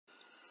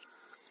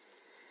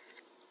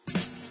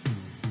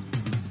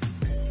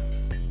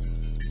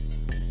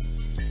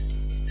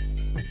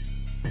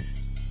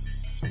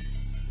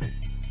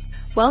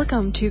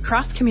Welcome to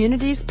Cross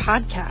Communities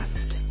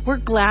Podcast. We're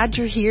glad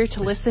you're here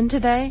to listen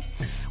today.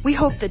 We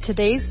hope that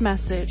today's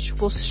message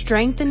will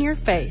strengthen your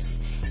faith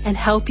and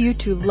help you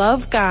to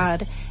love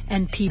God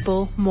and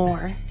people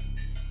more.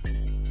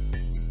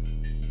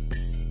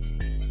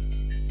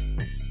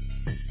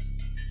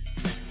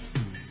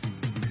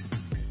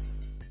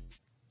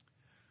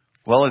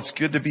 Well, it's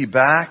good to be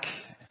back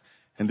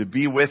and to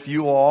be with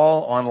you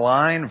all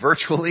online,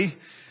 virtually.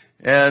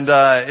 And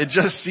it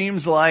just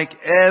seems like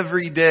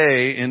every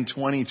day in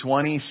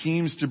 2020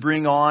 seems to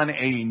bring on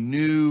a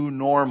new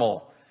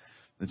normal.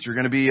 That you're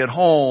going to be at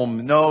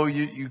home. No,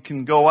 you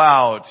can go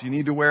out. You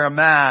need to wear a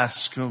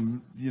mask.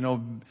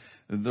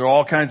 There are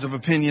all kinds of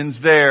opinions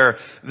there.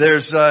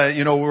 There's,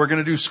 we're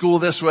going to do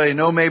school this way.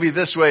 No, maybe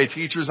this way.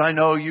 Teachers, I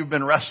know you've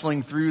been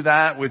wrestling through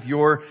that with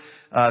your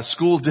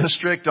school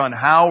district on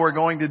how we're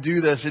going to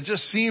do this. It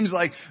just seems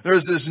like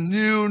there's this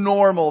new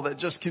normal that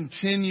just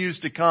continues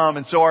to come.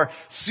 And so our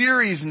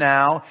series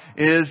now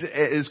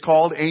is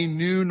called A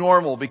New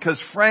Normal, because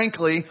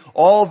frankly,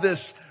 all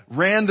this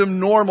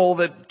random normal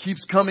that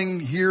keeps coming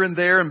here and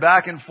there and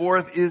back and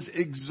forth is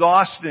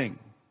exhausting.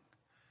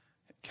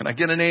 Can I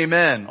get an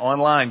amen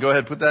online? Go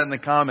ahead, put that in the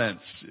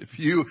comments. If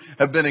you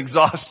have been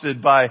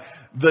exhausted by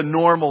the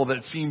normal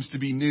that seems to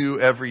be new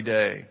every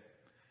day.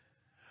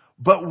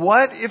 But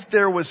what if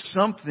there was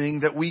something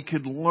that we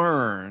could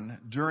learn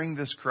during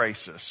this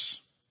crisis?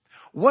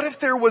 What if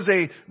there was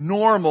a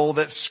normal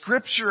that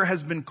Scripture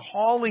has been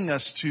calling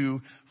us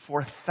to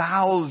for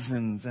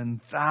thousands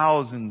and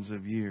thousands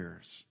of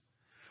years?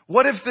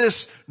 What if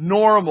this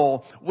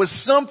normal was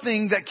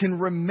something that can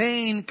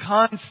remain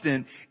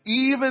constant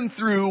even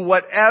through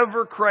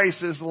whatever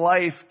crisis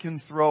life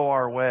can throw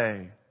our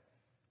way?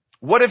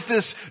 What if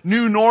this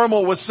new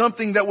normal was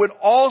something that would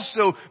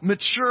also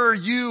mature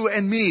you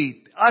and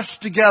me, us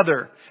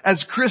together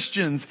as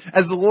Christians,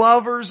 as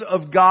lovers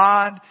of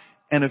God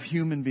and of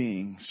human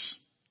beings?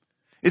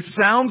 It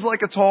sounds like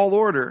a tall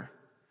order,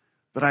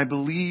 but I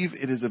believe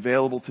it is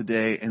available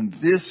today, and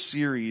this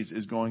series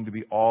is going to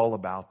be all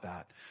about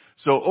that.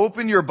 So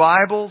open your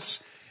Bibles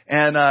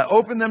and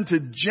open them to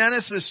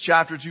Genesis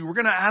chapter 2. I'm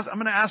going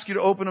to ask you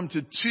to open them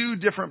to two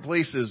different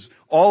places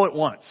all at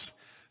once.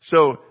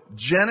 So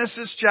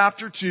Genesis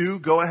chapter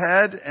 2, go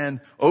ahead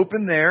and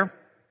open there.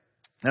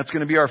 That's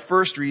going to be our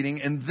first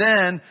reading. And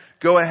then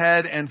go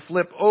ahead and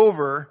flip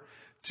over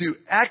to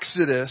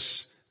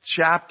Exodus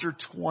chapter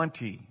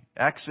 20.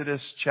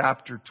 Exodus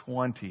chapter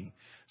 20.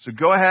 So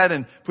go ahead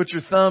and put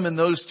your thumb in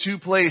those two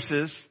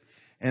places.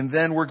 And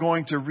then we're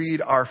going to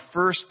read our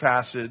first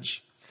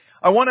passage.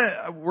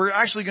 We're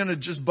actually going to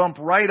just bump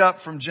right up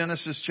from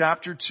Genesis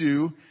chapter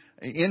 2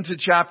 into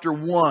chapter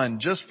 1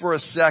 just for a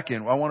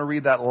second. I want to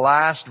read that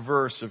last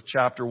verse of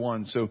chapter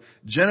 1. So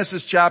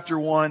Genesis chapter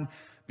 1,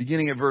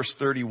 beginning at verse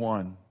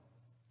 31.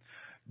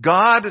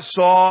 God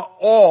saw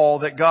all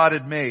that God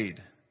had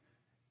made,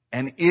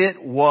 and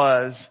it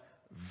was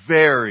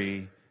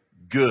very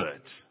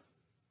good.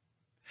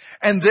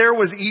 And there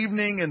was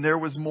evening and there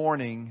was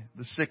morning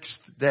the sixth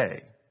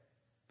day.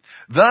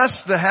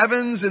 Thus the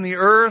heavens and the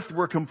earth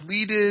were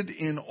completed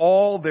in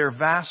all their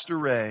vast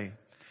array.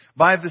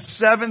 By the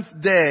seventh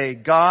day,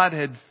 God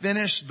had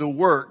finished the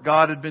work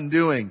God had been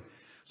doing.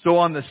 So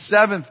on the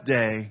seventh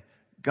day,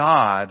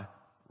 God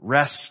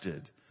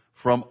rested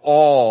from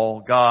all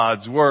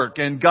God's work.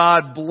 And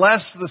God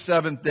blessed the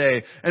seventh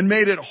day and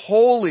made it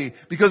holy,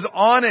 because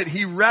on it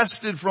He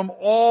rested from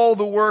all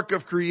the work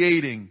of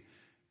creating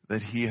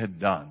that He had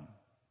done.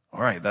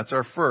 All right, that's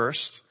our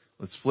first.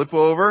 Let's flip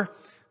over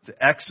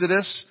to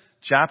Exodus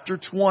chapter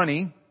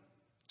 20.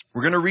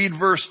 We're going to read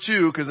verse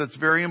 2 because that's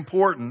very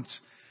important.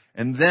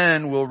 And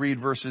then we'll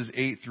read verses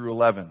 8 through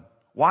 11.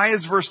 Why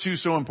is verse 2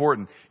 so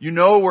important? You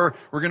know we're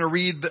going to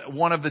read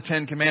one of the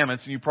 10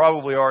 commandments, and you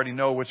probably already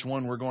know which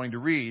one we're going to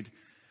read.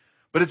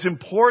 But it's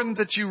important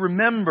that you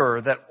remember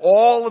that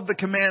all of the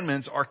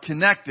commandments are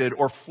connected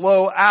or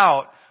flow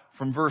out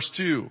from verse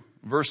 2.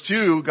 Verse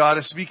 2, God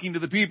is speaking to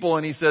the people,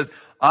 and He says,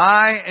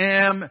 I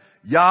am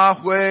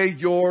Yahweh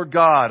your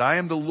God. I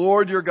am the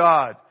Lord your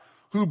God,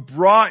 who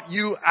brought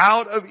you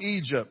out of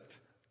Egypt,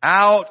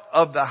 out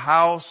of the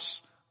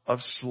house of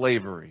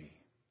slavery.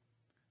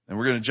 And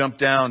we're going to jump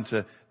down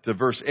to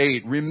verse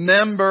 8.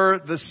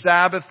 Remember the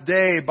Sabbath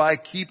day by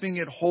keeping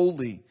it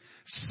holy.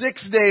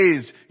 6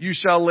 days you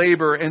shall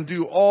labor and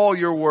do all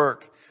your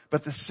work.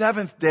 But the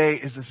seventh day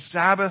is a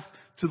Sabbath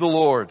to the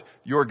Lord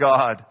your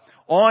God.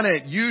 On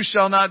it you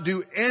shall not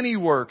do any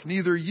work,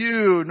 neither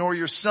you nor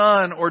your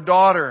son or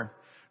daughter,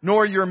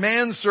 nor your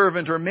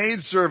manservant or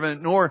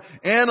maidservant, nor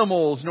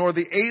animals, nor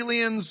the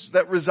aliens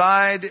that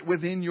reside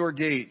within your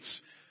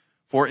gates.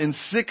 For in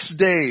 6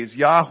 days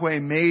Yahweh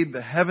made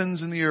the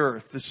heavens and the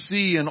earth, the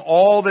sea and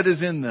all that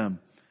is in them.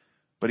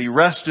 But He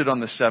rested on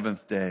the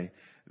seventh day.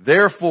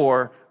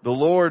 Therefore the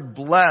Lord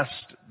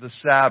blessed the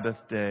Sabbath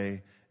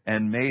day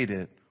and made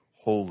it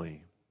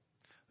holy.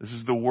 This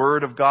is the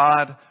word of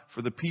God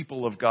for the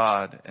people of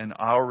God, and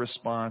our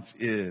response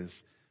is,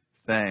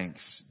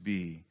 thanks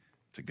be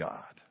to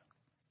God.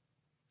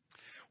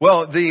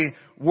 Well, the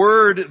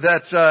word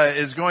that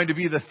is going to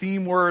be the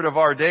theme word of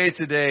our day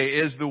today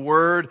is the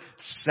word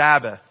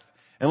Sabbath.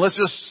 And let's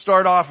just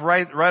start off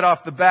right off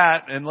the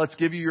bat, and let's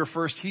give you your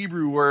first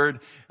Hebrew word.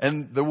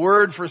 And the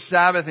word for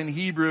Sabbath in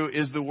Hebrew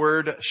is the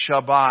word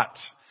Shabbat.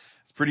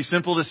 It's pretty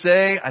simple to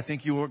say. I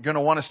think you're going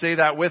to want to say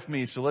that with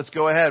me. So let's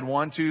go ahead.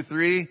 1, 2,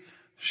 3.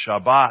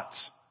 Shabbat.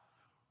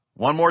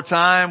 One more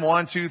time.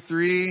 1, 2,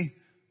 3.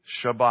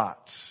 Shabbat.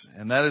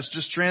 And that is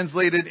just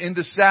translated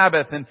into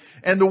Sabbath. And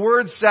the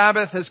word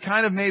Sabbath has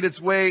kind of made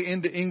its way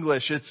into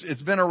English.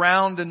 It's been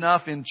around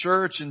enough in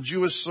church and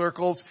Jewish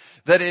circles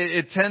that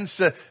it tends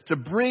to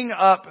bring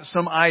up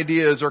some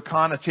ideas or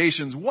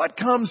connotations. What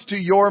comes to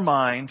your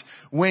mind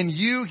when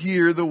you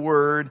hear the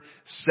word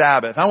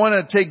Sabbath? I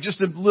want to take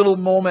just a little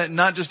moment and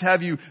not just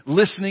have you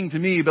listening to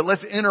me, but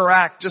let's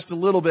interact just a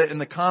little bit in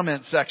the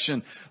comment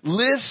section.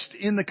 List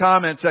in the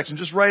comment section,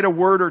 just write a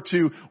word or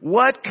two.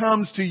 What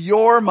comes to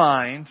your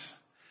mind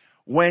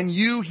when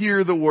you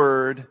hear the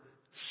word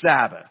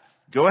Sabbath?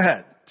 Go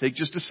ahead. Take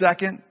just a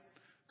second.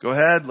 Go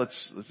ahead.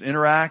 Let's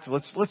interact.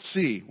 Let's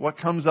see what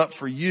comes up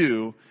for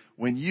you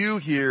when you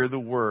hear the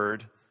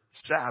word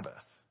Sabbath.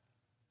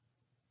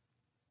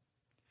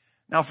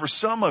 Now, for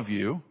some of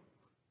you,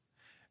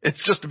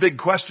 it's just a big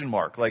question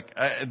mark.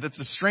 That's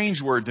a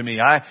strange word to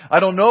me. I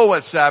don't know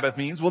what Sabbath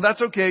means. Well,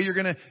 that's okay. You're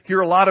going to hear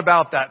a lot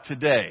about that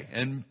today,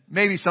 and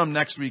maybe some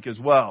next week as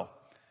well.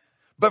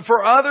 But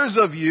for others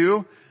of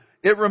you,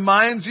 it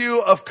reminds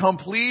you of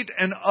complete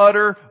and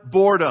utter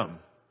boredom.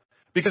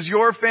 Because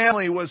your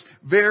family was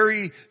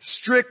very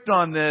strict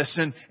on this,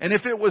 and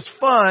if it was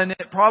fun,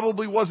 it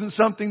probably wasn't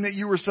something that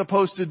you were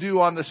supposed to do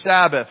on the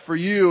Sabbath. For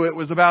you, it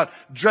was about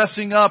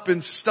dressing up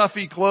in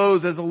stuffy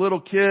clothes as a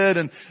little kid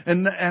and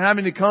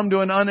having to come to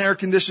an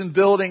unair-conditioned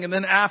building, and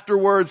then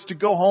afterwards to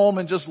go home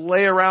and just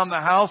lay around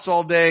the house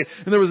all day,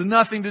 and there was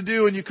nothing to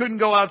do, and you couldn't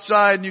go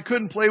outside, and you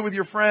couldn't play with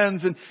your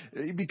friends, and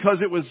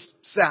because it was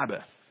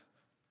Sabbath.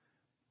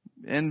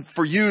 And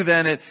for you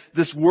then,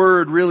 this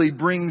word really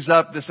brings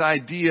up this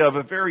idea of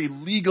a very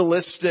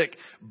legalistic,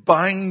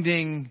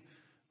 binding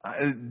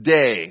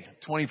day,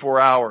 24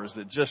 hours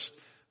that just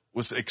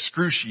was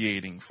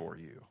excruciating for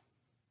you.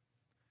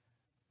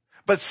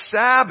 But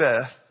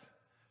Sabbath,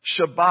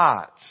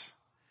 Shabbat,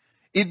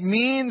 it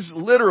means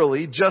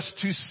literally just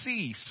to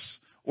cease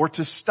or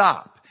to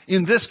stop.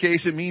 In this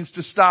case, it means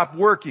to stop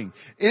working.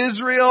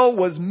 Israel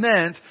was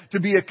meant to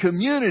be a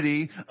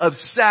community of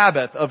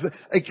Sabbath, of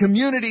a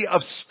community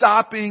of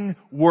stopping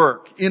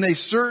work in a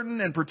certain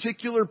and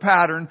particular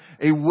pattern,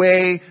 a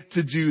way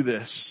to do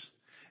this.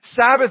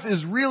 Sabbath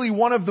is really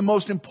one of the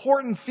most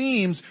important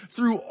themes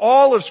through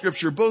all of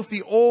Scripture, both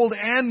the Old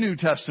and New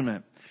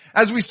Testament.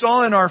 As we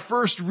saw in our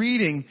first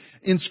reading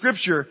in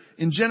Scripture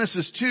in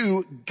Genesis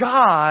 2,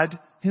 God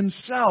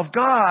Himself,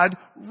 God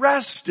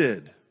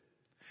rested.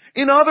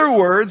 In other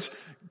words,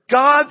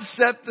 God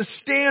set the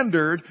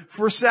standard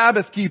for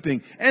Sabbath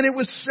keeping, and it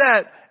was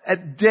set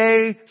at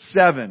day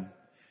 7.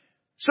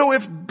 So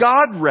if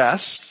God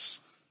rests,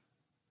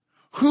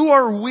 who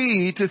are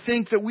we to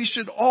think that we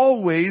should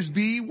always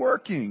be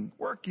working?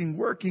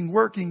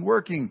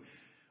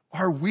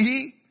 Are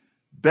we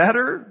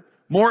better,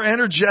 more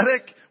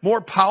energetic,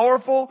 more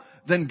powerful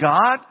than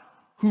God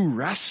who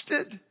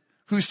rested,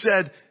 who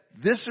said,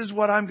 this is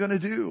what I'm going to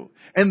do.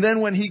 And then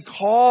when He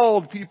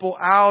called people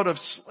out of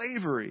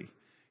slavery,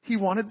 He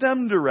wanted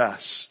them to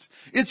rest.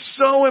 It's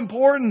so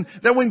important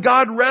that when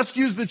God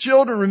rescues the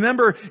children,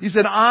 remember, He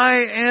said,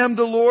 I am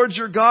the Lord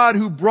your God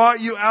who brought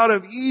you out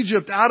of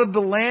Egypt, out of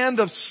the land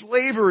of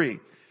slavery.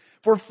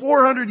 For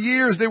 400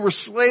 years they were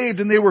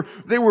slaved and they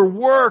were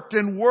worked.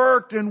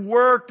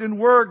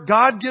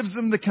 God gives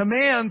them the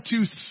command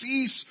to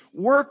cease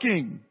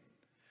working,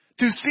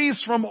 to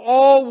cease from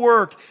all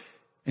work.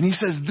 And He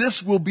says,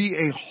 this will be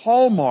a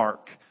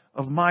hallmark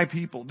of my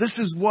people. This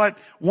is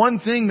one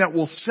thing that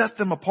will set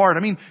them apart.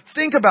 I mean,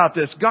 think about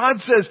this. God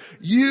says,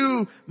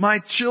 you, my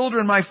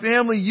children, my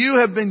family, you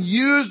have been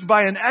used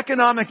by an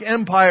economic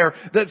empire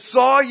that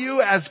saw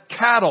you as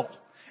cattle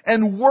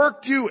and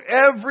worked you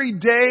every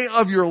day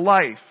of your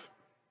life.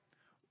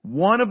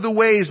 One of the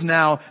ways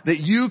now that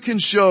you can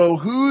show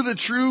who the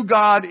true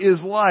God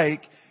is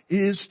like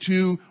is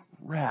to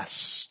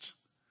rest,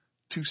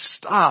 to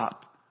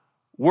stop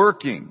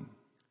working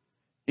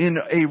in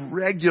a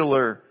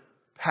regular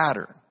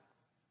pattern.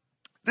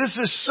 This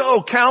is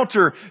so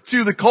counter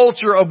to the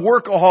culture of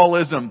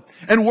workaholism.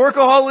 And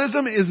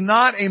workaholism is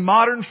not a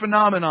modern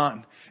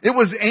phenomenon. It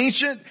was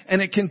ancient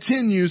and it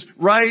continues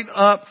right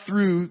up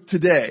through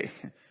today.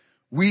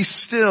 We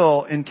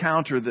still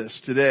encounter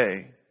this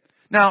today.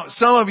 Now,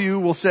 some of you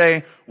will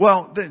say,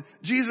 well,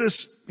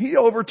 Jesus, He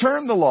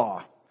overturned the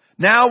law.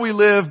 Now we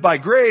live by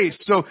grace,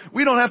 so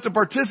we don't have to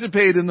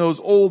participate in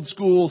those old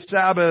school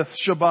Sabbath,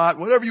 Shabbat,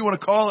 whatever you want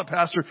to call it,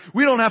 Pastor.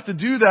 We don't have to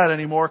do that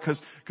anymore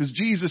because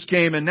Jesus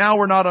came and now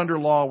we're not under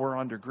law, we're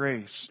under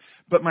grace.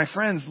 But my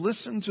friends,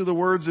 listen to the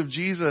words of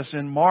Jesus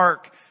in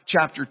Mark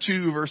chapter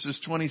 2, verses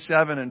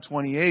 27 and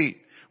 28,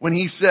 when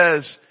He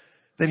says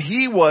that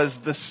He was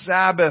the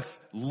Sabbath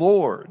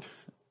Lord.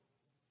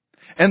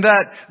 And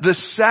that the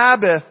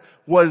Sabbath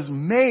was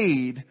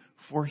made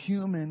for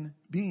human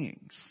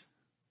beings.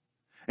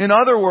 In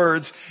other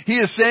words, he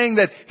is saying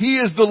that he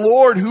is the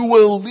Lord who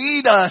will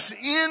lead us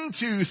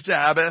into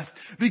Sabbath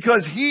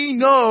because he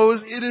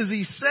knows it is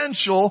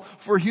essential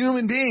for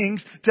human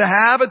beings to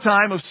have a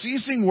time of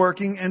ceasing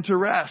working and to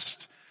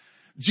rest.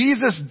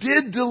 Jesus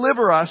did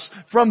deliver us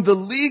from the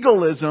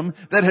legalism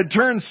that had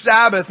turned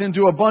Sabbath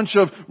into a bunch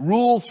of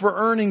rules for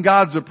earning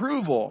God's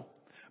approval.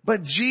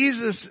 But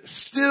Jesus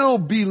still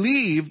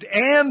believed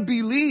and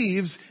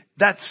believes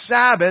that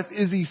Sabbath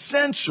is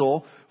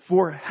essential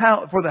for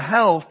the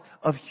health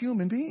of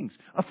human beings.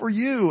 For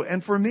you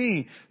and for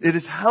me, it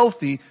is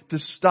healthy to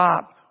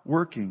stop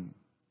working.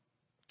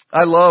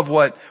 I love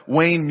what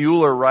Wayne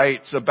Mueller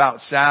writes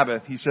about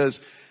Sabbath. He says,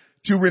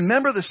 to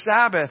remember the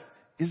Sabbath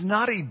is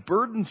not a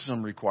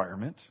burdensome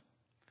requirement,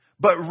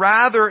 but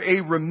rather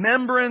a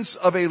remembrance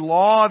of a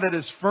law that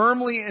is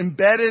firmly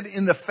embedded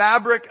in the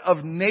fabric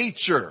of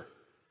nature.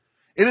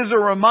 It is a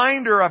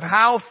reminder of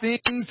how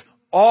things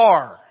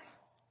are.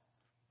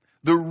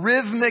 The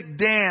rhythmic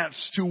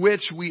dance to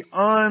which we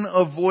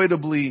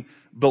unavoidably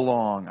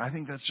belong. I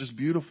think that's just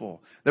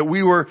beautiful. That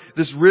we were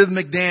this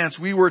rhythmic dance.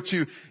 We were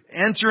to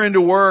enter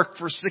into work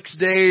for 6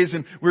 days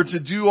and we're to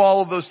do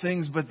all of those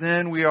things, but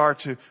then we are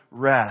to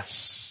rest.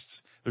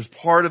 There's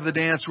part of the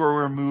dance where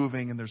we're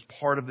moving and there's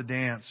part of the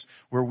dance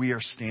where we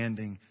are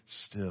standing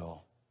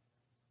still.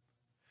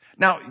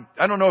 Now,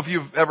 I don't know if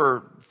you've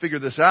ever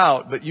figured this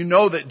out, but you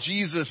know that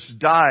Jesus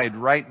died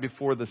right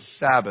before the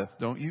Sabbath,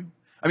 don't you?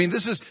 I mean,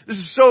 this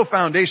is so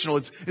foundational.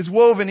 It's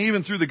woven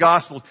even through the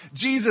Gospels.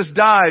 Jesus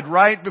died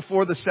right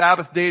before the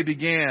Sabbath day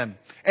began.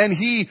 And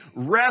He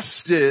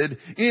rested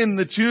in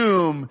the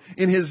tomb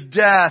in His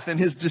death and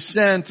His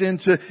descent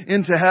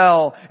into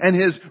hell and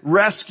His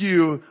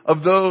rescue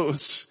of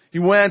those. He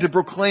went and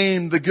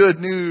proclaimed the good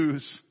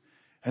news.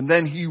 And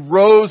then He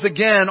rose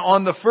again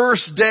on the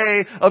first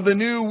day of the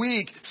new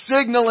week,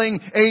 signaling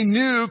a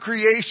new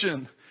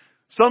creation.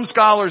 Some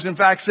scholars, in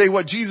fact, say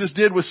what Jesus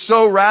did was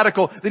so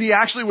radical that He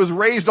actually was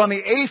raised on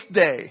the 8th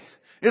day.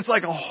 It's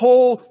like a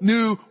whole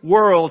new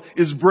world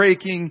is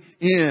breaking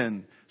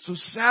in. So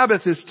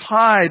Sabbath is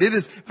tied. It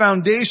is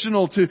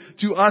foundational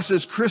to us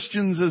as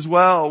Christians as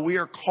well. We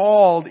are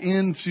called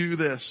into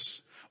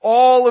this.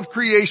 All of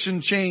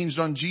creation changed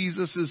on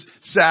Jesus'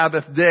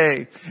 Sabbath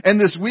day. And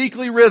this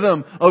weekly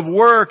rhythm of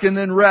work and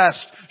then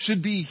rest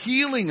should be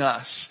healing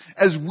us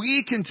as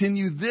we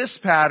continue this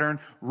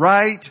pattern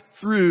right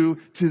through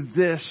to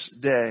this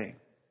day.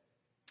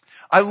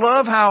 I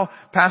love how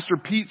Pastor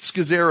Pete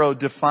Scazzero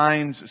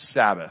defines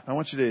Sabbath. I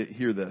want you to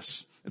hear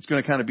this. It's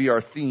going to kind of be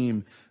our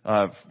theme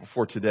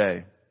for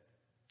today.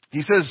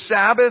 He says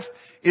Sabbath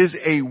is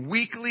a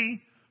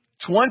weekly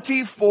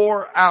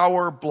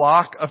 24-hour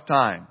block of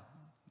time.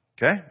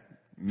 Okay?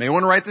 You may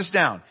want to write this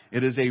down.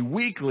 It is a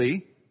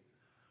weekly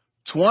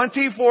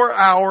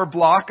 24-hour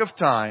block of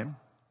time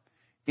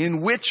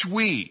in which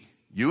we,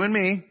 you and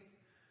me,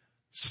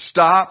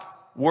 stop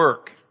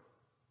work,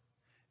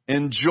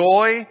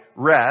 enjoy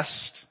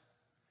rest,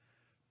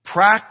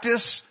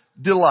 practice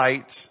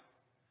delight,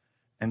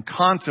 and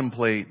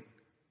contemplate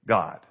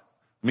God.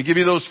 Let me give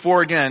you those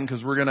 4 again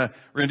because we're gonna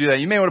do that.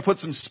 You may want to put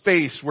some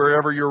space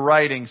wherever you're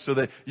writing so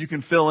that you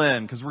can fill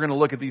in because we're going to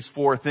look at these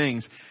 4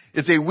 things.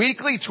 It's a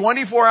weekly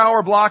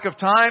 24-hour block of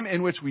time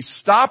in which we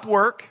stop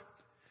work,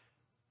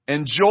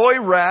 enjoy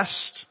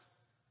rest,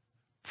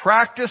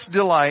 practice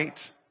delight,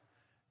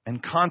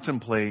 and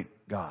contemplate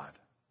God.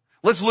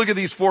 Let's look at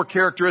these 4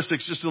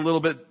 characteristics just a little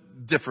bit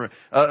different,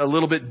 a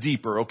little bit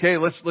deeper. Okay,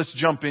 let's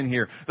jump in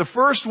here. The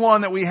first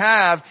one that we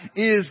have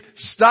is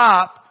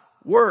stop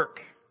work.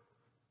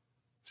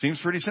 Seems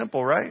pretty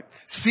simple, right?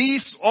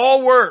 Cease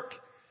all work.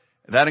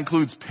 That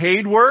includes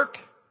paid work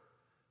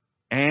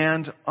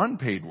and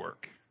unpaid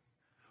work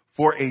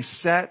for a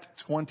set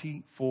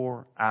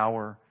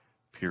 24-hour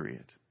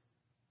period.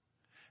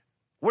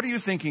 What are you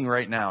thinking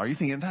right now? Are you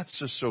thinking, that's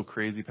just so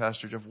crazy,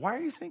 Pastor Jeff? Why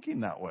are you thinking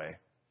that way?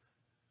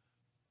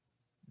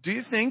 Do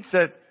you think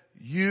that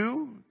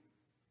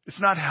it's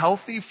not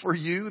healthy for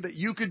you, that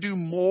you could do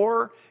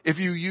more if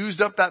you used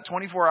up that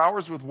 24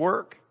 hours with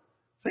work?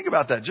 Think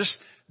about that. Just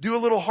do a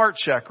little heart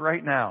check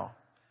right now.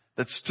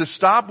 That's to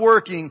stop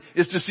working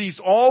is to cease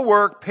all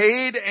work,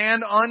 paid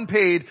and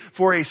unpaid,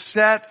 for a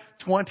set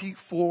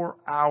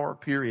 24-hour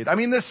period. I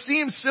mean, this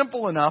seems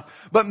simple enough,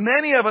 but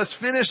many of us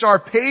finish our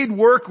paid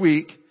work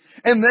week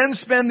and then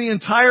spend the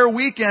entire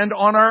weekend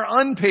on our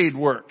unpaid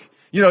work.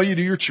 You know, you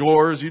do your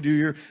chores, you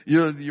do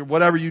your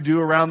whatever you do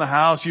around the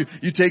house.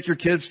 You take your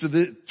kids to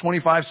the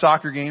 25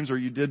 soccer games, or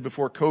you did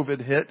before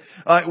COVID hit.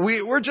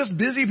 We're just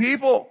busy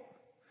people.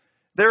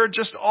 There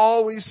just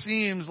always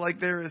seems like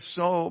there is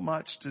so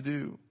much to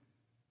do.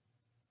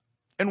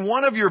 And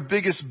one of your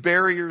biggest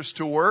barriers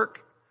to work,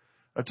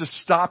 to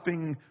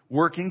stopping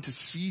working, to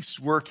cease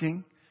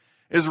working,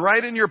 is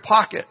right in your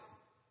pocket.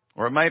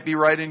 Or it might be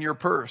right in your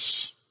purse.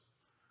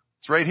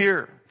 It's right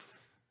here.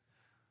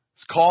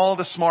 It's called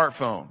a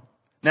smartphone.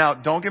 Now,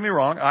 don't get me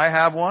wrong. I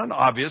have one,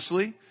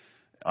 obviously.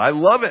 I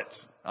love it.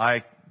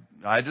 I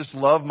just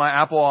love my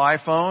Apple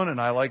iPhone,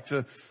 and I like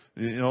to,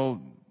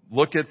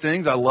 look at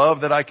things. I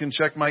love that I can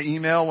check my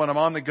email when I'm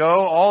on the go,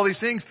 all these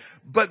things.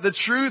 But the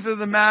truth of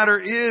the matter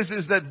is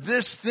that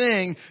this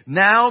thing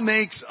now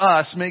makes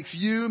us, makes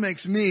you,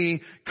 makes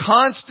me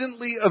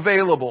constantly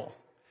available.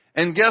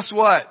 And guess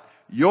what?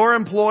 Your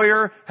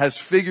employer has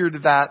figured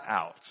that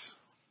out.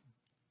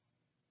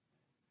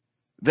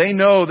 They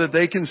know that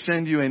they can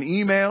send you an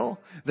email,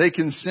 they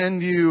can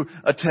send you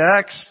a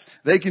text,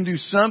 they can do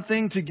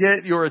something to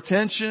get your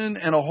attention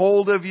and a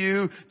hold of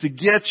you, to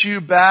get you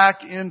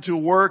back into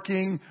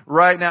working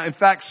right now. In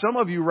fact, some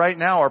of you right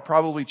now are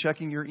probably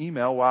checking your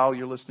email while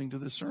you're listening to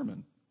this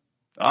sermon.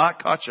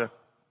 Gotcha.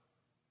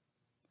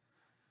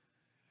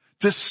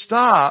 To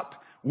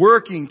stop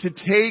working, to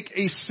take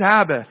a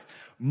Sabbath,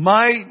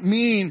 might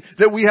mean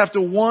that we have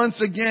to once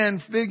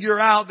again figure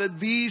out that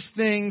these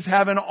things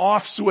have an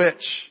off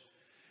switch.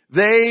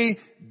 They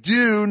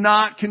do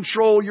not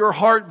control your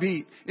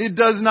heartbeat. It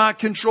does not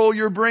control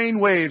your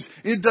brain waves.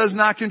 It does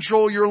not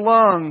control your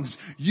lungs.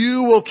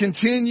 You will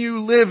continue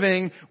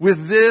living with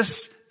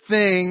this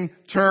thing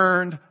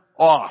turned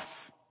off.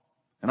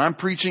 And I'm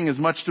preaching as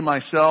much to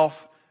myself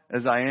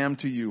as I am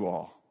to you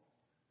all.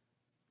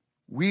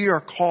 We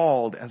are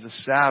called as a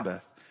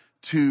Sabbath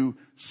to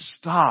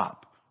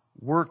stop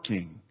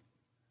working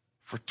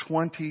for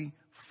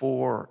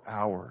 24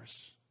 hours.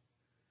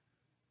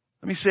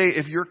 Let me say,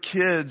 if your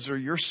kids or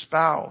your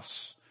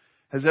spouse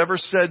has ever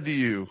said to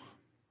you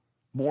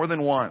more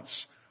than once,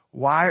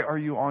 why are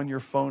you on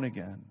your phone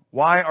again?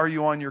 Why are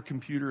you on your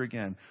computer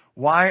again?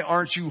 Why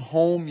aren't you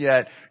home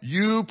yet?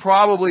 You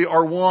probably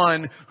are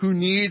one who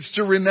needs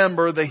to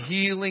remember the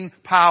healing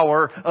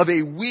power of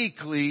a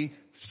weekly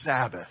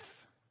Sabbath.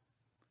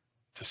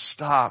 To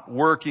stop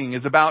working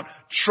is about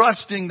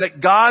trusting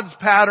that God's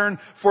pattern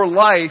for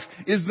life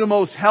is the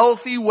most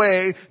healthy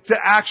way to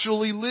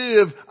actually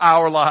live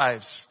our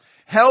lives.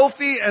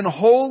 Healthy and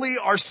holy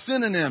are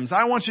synonyms.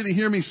 I want you to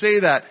hear me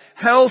say that.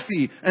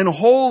 Healthy and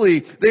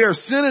holy, they are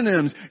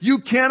synonyms. You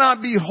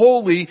cannot be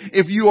holy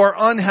if you are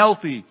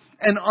unhealthy.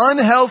 And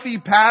unhealthy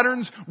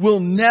patterns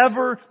will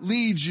never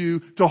lead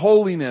you to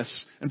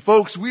holiness. And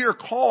folks, we are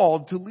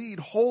called to lead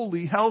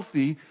holy,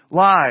 healthy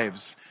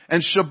lives.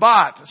 And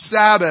Shabbat,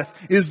 Sabbath,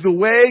 is the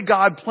way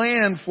God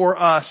planned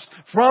for us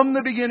from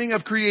the beginning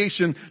of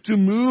creation to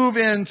move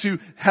into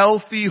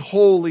healthy,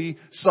 holy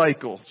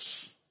cycles.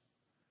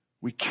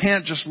 We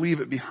can't just leave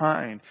it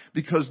behind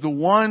because the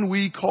one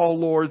we call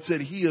Lord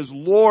said He is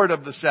Lord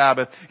of the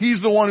Sabbath.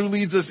 He's the one who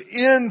leads us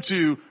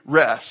into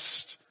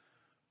rest.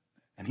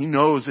 And He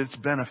knows it's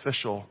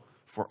beneficial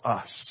for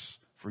us,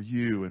 for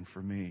you and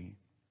for me.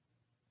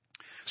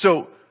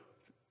 So,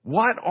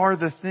 what are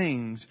the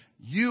things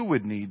you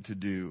would need to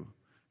do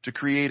to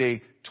create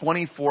a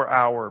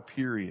 24-hour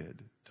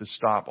period to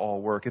stop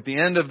all work? At the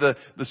end of the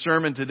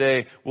sermon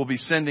today, we'll be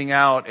sending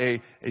out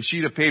a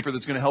sheet of paper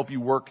that's going to help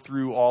you work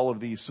through all of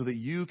these so that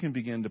you can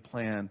begin to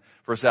plan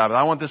for a Sabbath.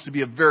 I want this to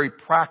be a very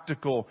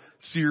practical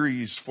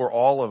series for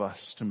all of us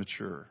to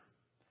mature.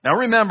 Now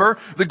remember,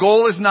 the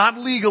goal is not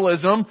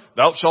legalism.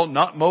 Thou shalt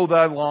not mow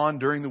thy lawn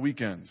during the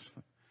weekends.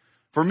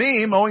 For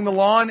me, mowing the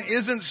lawn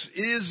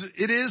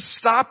is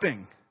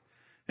stopping.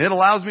 It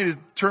allows me to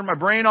turn my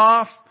brain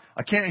off.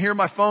 I can't hear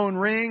my phone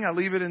ring. I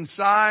leave it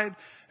inside.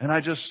 And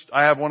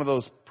I have one of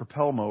those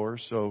propel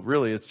mowers, so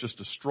really it's just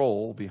a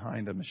stroll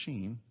behind a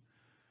machine.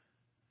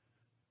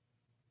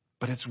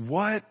 But it's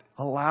what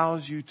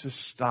allows you to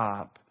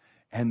stop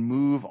and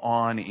move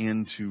on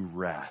into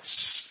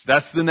rest.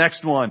 That's the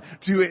next one.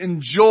 To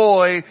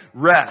enjoy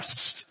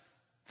rest.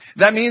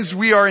 That means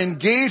we are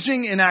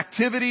engaging in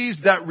activities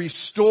that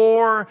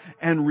restore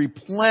and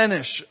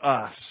replenish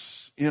us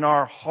in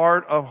our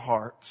heart of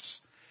hearts.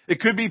 It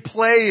could be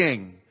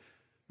playing.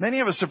 Many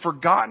of us have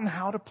forgotten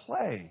how to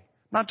play.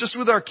 Not just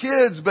with our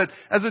kids, but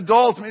as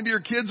adults. Maybe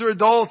your kids are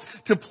adults.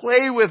 To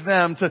play with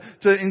them,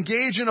 to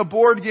engage in a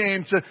board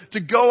game, to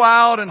go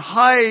out and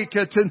hike,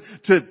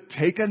 to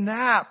take a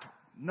nap.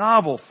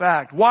 Novel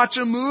fact. Watch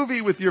a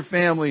movie with your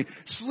family.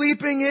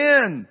 Sleeping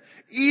in.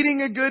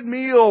 Eating a good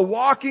meal.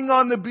 Walking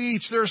on the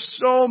beach. There are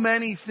so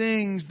many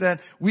things that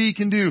we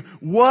can do.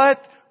 What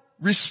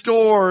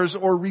restores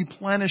or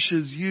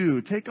replenishes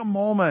you? Take a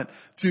moment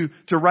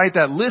to write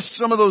that. List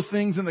some of those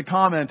things in the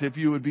comment if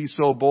you would be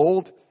so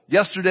bold.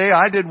 Yesterday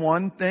I did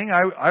one thing.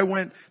 I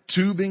went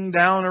tubing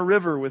down a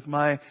river with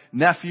my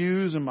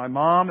nephews and my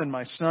mom and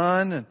my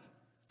son, and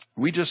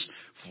we just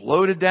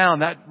floated down.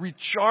 That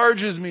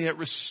recharges me. It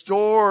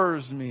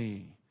restores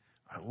me.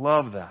 I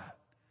love that.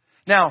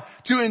 Now,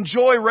 to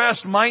enjoy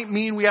rest might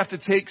mean we have to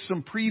take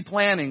some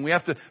pre-planning. We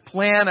have to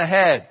plan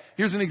ahead.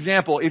 Here's an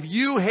example. If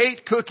you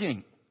hate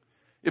cooking,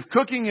 if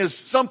cooking is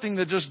something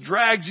that just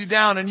drags you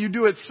down and you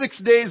do it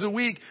 6 days a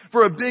week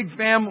for a big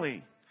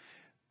family,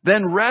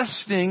 then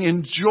resting,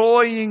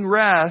 enjoying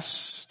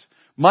rest,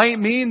 might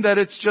mean that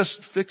it's just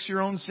fix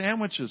your own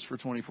sandwiches for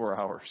 24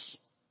 hours.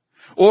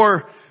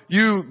 Or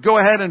you go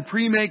ahead and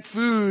pre-make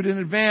food in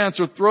advance,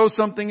 or throw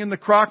something in the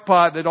crock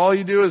pot that all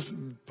you do is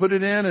put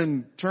it in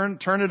and turn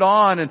it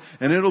on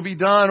and it'll be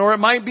done. Or it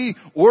might be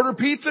order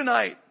pizza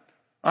night.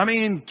 I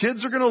mean,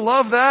 kids are going to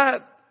love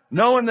that.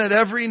 Knowing that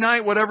every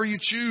night, whatever you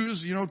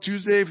choose,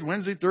 Tuesday,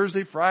 Wednesday,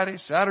 Thursday, Friday,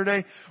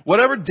 Saturday,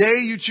 whatever day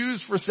you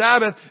choose for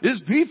Sabbath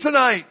is pizza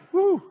night.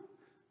 Woo!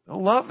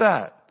 They'll love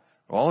that.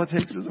 All it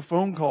takes is a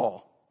phone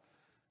call,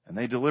 and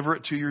they deliver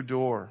it to your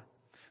door.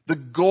 The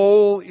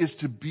goal is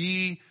to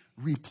be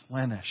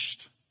replenished.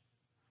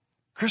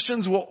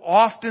 Christians will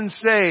often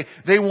say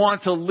they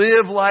want to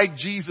live like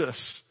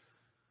Jesus.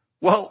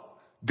 Well,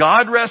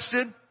 God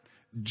rested.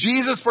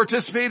 Jesus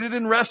participated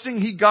in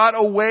resting. He got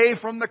away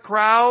from the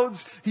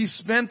crowds. He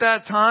spent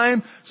that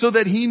time so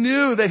that he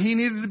knew that he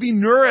needed to be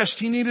nourished.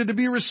 He needed to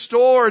be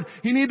restored.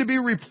 He needed to be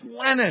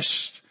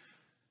replenished.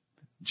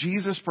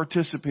 Jesus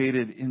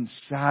participated in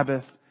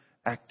Sabbath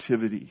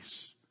activities.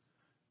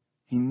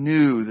 He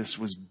knew this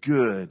was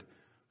good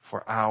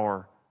for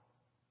our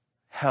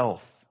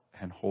health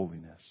and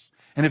holiness.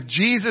 And if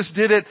Jesus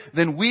did it,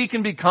 then we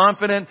can be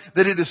confident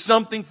that it is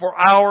something for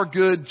our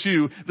good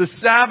too. The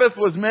Sabbath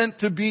was meant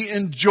to be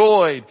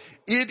enjoyed.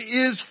 It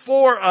is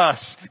for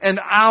us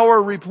and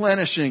our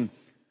replenishing.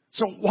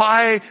 So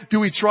why do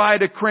we try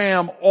to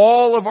cram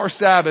all of our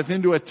Sabbath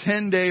into a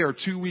 10-day or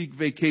 2-week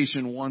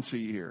vacation once a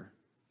year?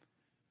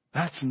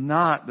 That's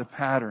not the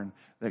pattern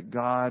that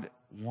God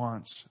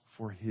wants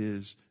for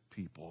His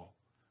people.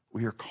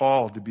 We are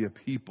called to be a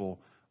people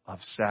of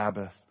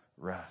Sabbath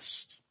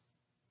rest.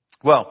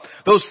 Well,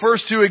 those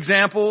first two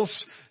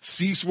examples,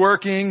 cease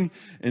working,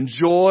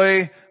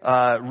 enjoy,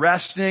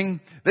 resting,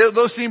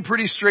 those seem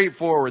pretty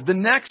straightforward. The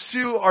next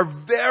two are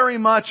very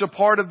much a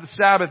part of the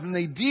Sabbath and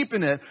they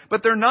deepen it,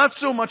 but they're not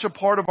so much a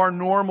part of our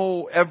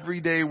normal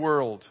everyday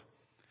world.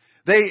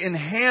 They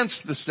enhance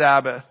the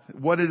Sabbath,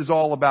 what it is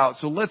all about.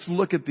 So let's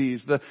look at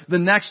these. The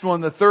next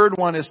one, the third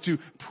one, is to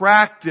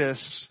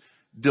practice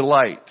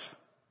delight.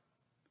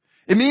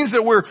 It means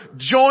that we're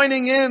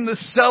joining in the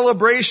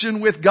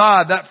celebration with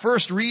God. That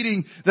first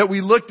reading that we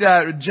looked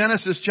at,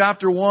 Genesis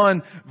chapter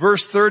 1,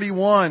 verse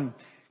 31.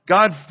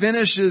 God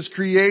finishes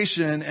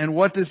creation, and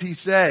what does He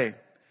say?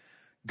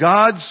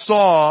 God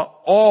saw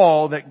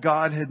all that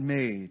God had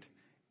made,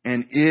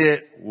 and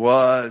it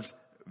was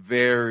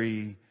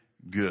very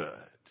good.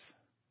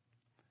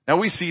 Now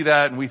we see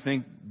that and we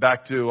think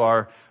back to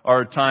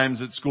our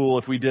times at school.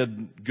 If we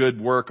did good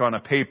work on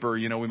a paper,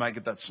 we might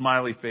get that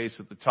smiley face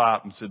at the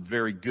top and said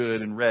very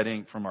good in red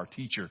ink from our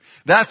teacher.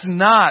 That's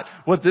not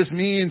what this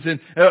means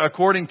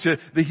according to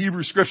the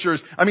Hebrew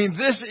Scriptures. I mean,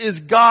 this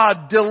is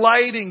God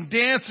delighting,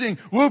 dancing,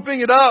 whooping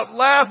it up,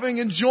 laughing,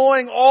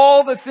 enjoying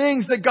all the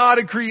things that God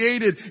had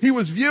created. He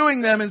was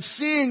viewing them and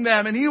seeing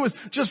them, and He was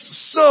just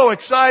so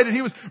excited.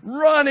 He was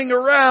running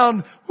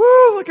around.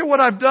 Woo, look at what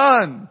I've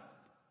done.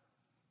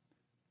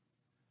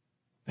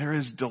 There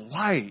is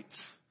delight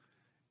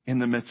in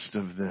the midst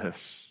of this.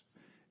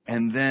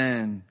 And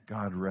then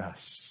God rests.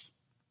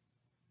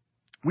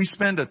 We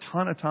spend a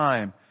ton of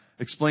time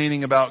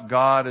explaining about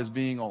God as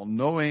being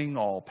all-knowing,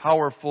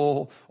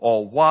 all-powerful,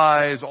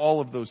 all-wise,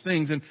 all of those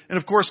things. And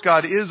of course,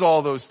 God is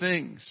all those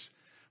things.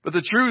 But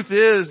the truth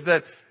is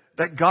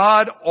that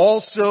God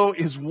also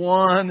is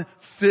one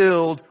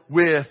filled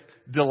with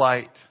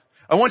delight.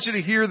 I want you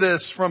to hear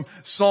this from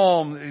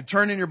Psalm.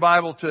 Turn in your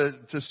Bible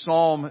to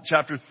Psalm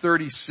chapter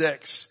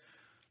 36.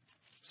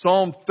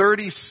 Psalm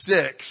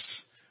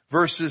 36,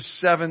 verses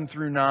 7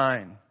 through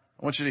 9.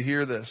 I want you to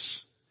hear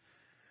this.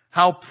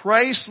 How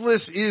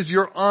priceless is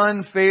your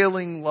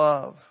unfailing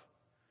love.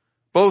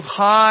 Both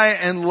high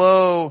and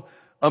low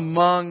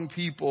among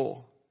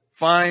people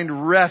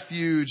find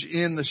refuge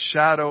in the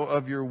shadow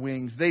of your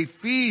wings. They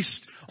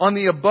feast on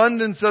the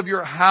abundance of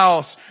your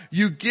house.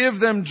 You give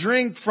them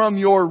drink from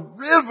your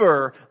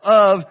river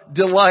of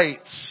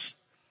delights.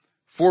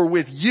 For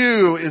with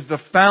you is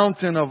the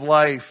fountain of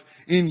life.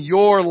 In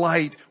your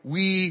light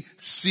we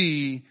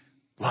see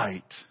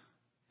light.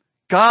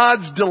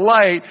 God's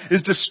delight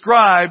is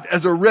described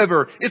as a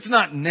river. It's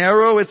not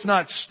narrow. It's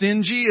not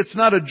stingy. It's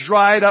not a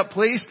dried up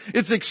place.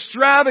 It's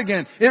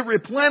extravagant. It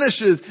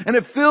replenishes and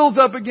it fills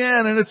up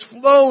again and it's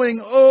flowing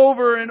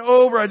over and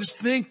over. I just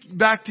think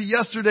back to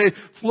yesterday,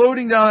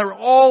 floating down there,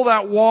 all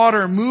that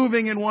water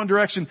moving in one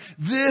direction.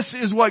 This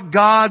is what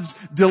God's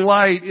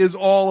delight is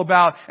all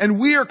about. And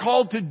we are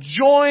called to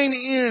join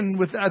in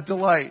with that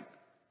delight.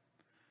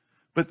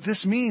 But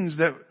this means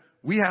that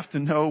we have to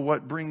know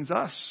what brings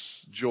us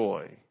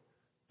joy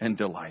and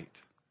delight.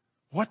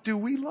 What do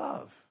we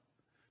love?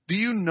 Do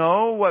you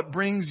know what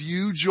brings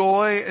you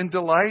joy and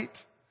delight?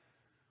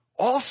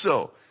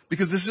 Also,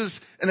 because this is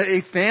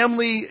a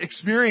family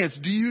experience,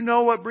 do you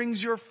know what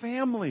brings your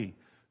family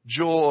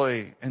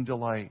joy and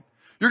delight?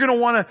 You're going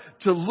to want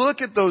to look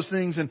at those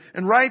things and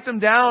write them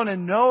down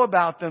and know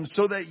about them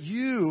so that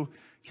you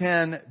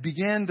can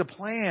begin to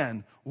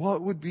plan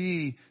what would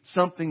be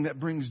something that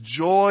brings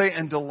joy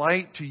and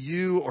delight to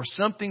you, or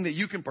something that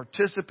you can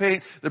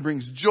participate that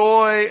brings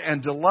joy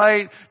and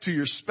delight to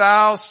your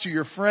spouse, to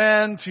your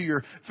friend, to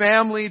your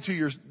family, to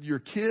your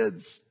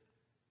kids.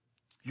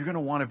 You're going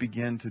to want to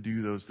begin to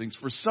do those things.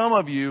 For some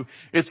of you,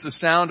 it's the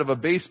sound of a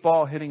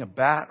baseball hitting a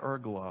bat or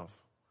a glove.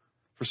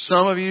 For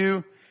some of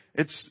you,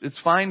 it's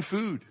fine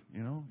food.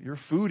 You know, you're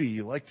a foodie.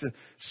 You like to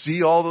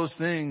see all those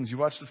things. You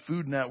watch the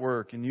Food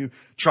Network and you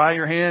try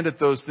your hand at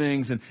those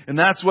things. And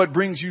that's what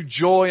brings you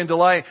joy and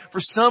delight.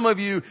 For some of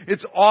you,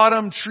 it's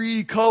autumn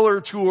tree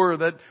color tour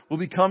that will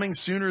be coming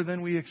sooner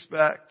than we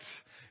expect.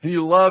 And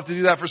you love to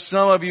do that. For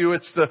some of you,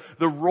 it's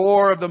the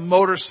roar of the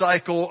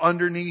motorcycle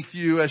underneath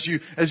you as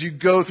you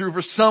go through.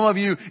 For some of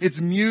you, it's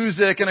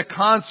music and a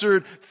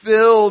concert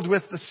filled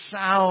with the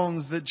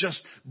sounds that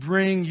just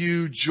bring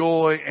you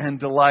joy and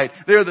delight.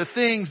 They're the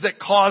things that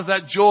cause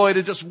that joy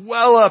to just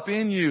well up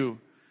in you.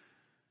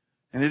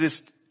 And it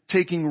is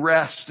taking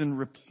rest and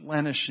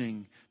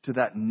replenishing to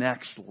that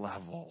next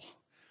level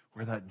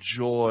where that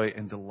joy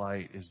and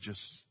delight is just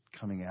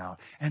coming out.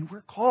 And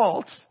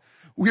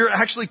we are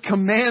actually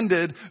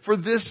commanded for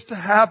this to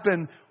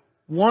happen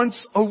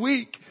once a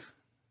week.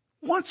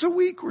 Once a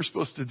week we're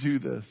supposed to do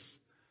this.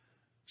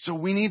 So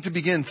we need to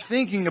begin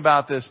thinking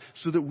about this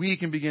so that we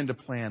can begin to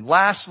plan.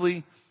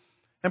 Lastly,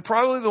 and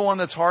probably the one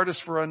that's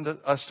hardest for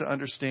us to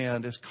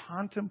understand, is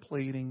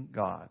contemplating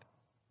God.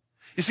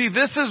 You see,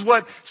 this is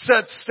what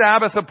sets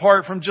Sabbath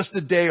apart from just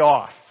a day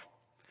off.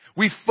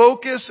 We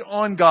focus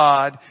on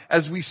God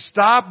as we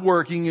stop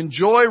working,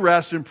 enjoy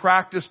rest, and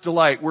practice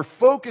delight. We're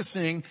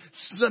focusing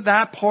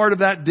that part of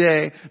that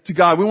day to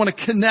God. We want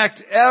to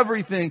connect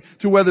everything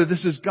to whether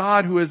this is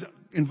God who has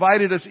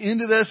invited us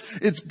into this.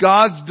 It's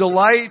God's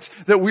delight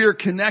that we are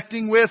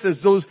connecting with as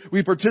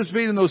we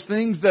participate in those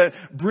things that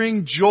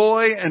bring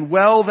joy and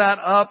well that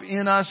up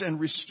in us and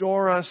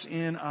restore us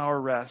in our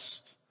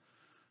rest.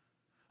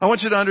 I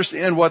want you to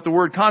understand what the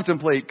word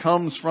contemplate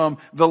comes from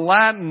the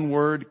Latin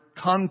word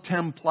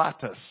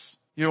contemplatus.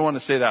 You don't want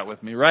to say that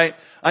with me, right?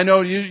 I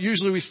know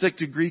usually we stick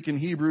to Greek and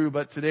Hebrew,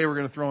 but today we're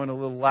going to throw in a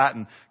little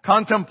Latin.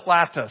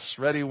 Contemplatus.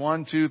 Ready?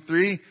 1, 2,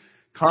 3.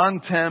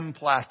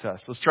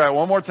 Contemplatus. Let's try it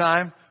one more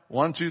time.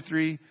 1, 2,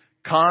 3.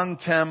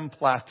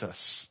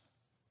 Contemplatus.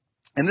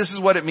 And this is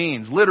what it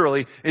means.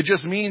 Literally, it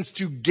just means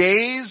to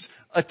gaze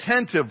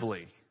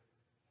attentively.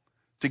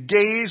 To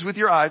gaze with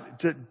your eyes.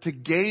 To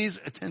gaze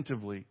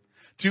attentively.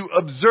 To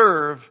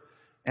observe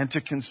and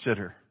to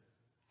consider.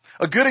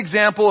 A good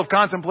example of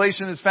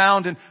contemplation is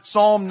found in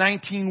Psalm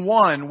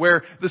 19:1,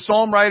 where the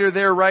psalm writer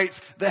there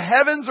writes, "The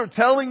heavens are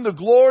telling the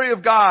glory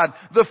of God.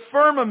 The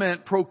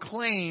firmament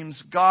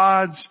proclaims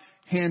God's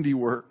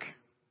handiwork."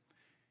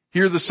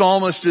 Here the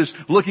psalmist is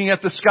looking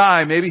at the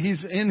sky. Maybe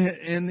he's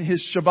in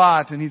his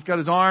Shabbat and he's got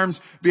his arms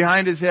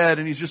behind his head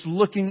and he's just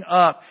looking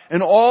up.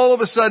 And all of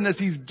a sudden as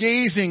he's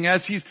gazing,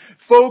 as he's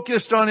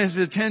focused on his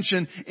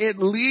attention, it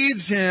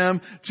leads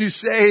him to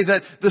say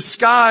that the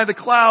sky, the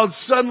clouds,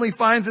 suddenly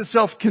finds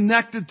itself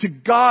connected to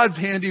God's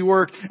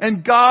handiwork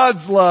and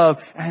God's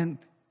love. And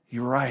he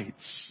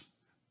writes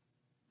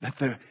that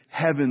the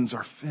heavens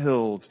are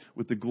filled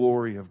with the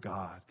glory of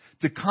God.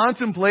 To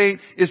contemplate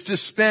is to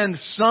spend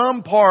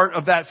some part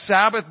of that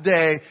Sabbath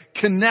day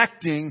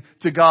connecting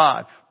to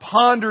God,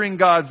 pondering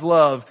God's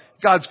love,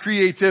 God's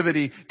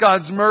creativity,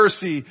 God's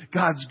mercy,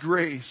 God's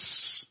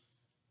grace.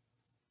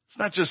 It's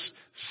not just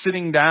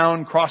sitting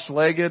down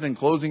cross-legged and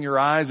closing your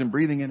eyes and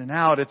breathing in and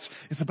out. It's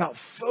about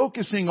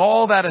focusing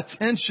all that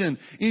attention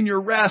in your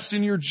rest,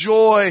 in your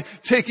joy,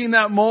 taking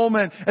that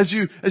moment as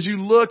you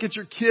look at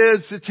your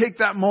kids, to take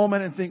that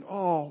moment and think,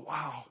 oh,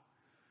 wow,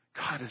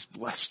 God has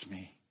blessed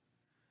me.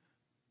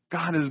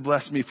 God has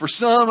blessed me. For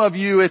some of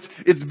you,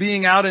 it's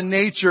being out in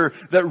nature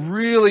that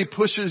really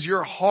pushes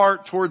your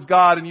heart towards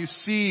God, and you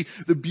see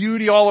the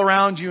beauty all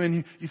around you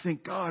and you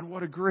think, God,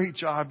 what a great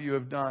job you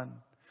have done.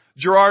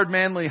 Gerard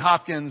Manley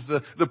Hopkins,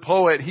 the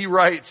poet, he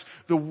writes,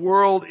 "The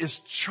world is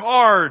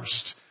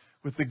charged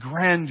with the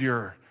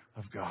grandeur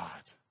of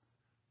God."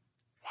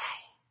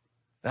 Wow.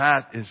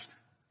 That is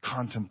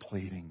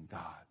contemplating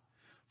God.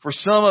 For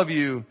some of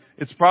you,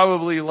 it's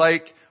probably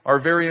like our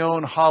very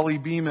own Holly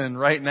Beeman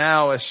right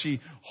now as she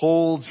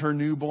holds her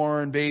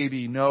newborn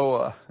baby,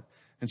 Noah.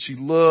 And she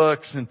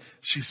looks and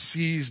she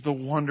sees the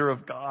wonder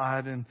of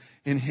God and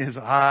in his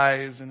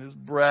eyes and his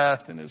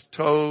breath and his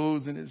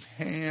toes and his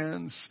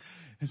hands.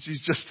 And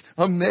she's just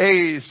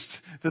amazed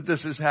that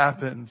this has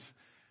happened.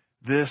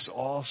 This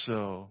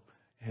also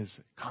is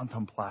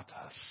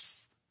contemplatus.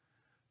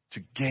 To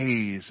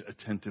gaze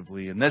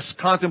attentively. And this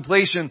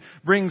contemplation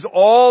brings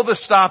all the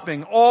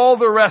stopping, all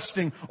the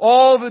resting,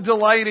 all the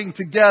delighting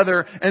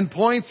together and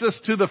points us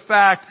to the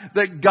fact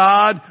that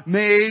God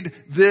made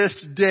this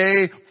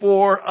day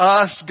for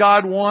us.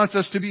 God wants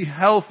us to be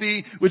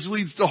healthy, which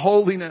leads to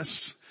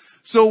holiness.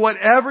 So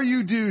whatever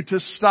you do to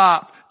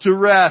stop, to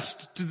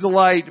rest, to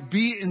delight,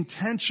 be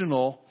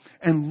intentional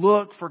and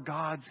look for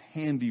God's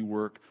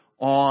handiwork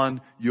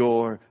on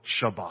your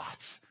Shabbat,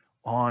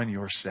 on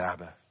your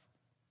Sabbath.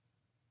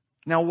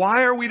 Now,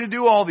 why are we to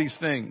do all these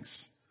things?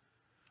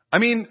 I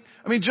mean,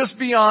 just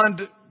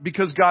beyond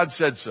because God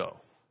said so.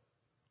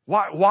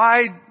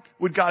 Why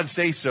would God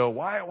say so?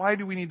 Why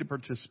do we need to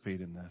participate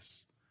in this?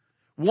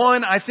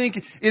 One, I think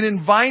it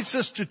invites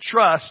us to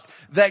trust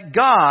that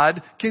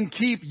God can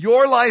keep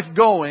your life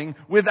going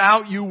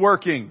without you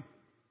working.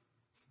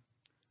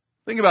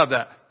 Think about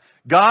that.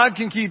 God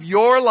can keep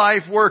your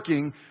life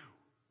working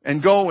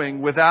and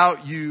going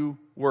without you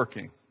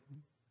working.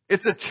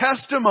 It's a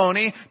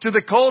testimony to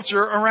the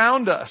culture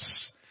around us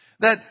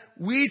that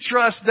we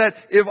trust that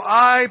if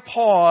I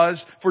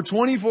pause for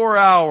 24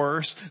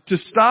 hours to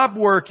stop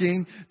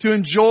working, to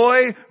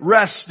enjoy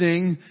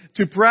resting,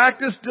 to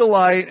practice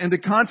delight, and to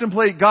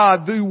contemplate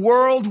God, the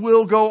world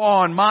will go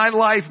on. My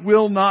life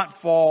will not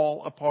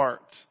fall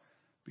apart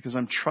because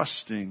I'm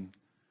trusting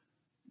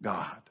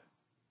God.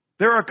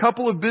 There are a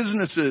couple of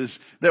businesses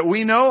that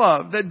we know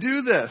of that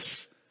do this.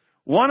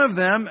 One of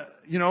them,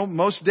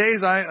 most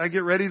days I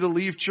get ready to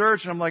leave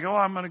church and I'm like,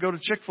 I'm going to go to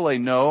Chick-fil-A.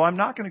 No, I'm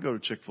not going to go to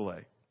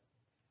Chick-fil-A.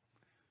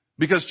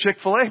 Because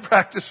Chick-fil-A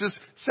practices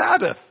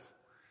Sabbath.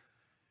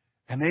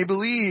 And they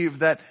believe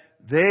that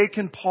they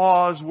can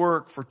pause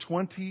work for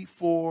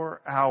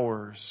 24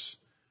 hours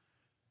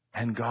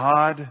and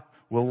God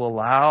will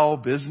allow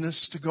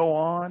business to go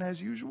on as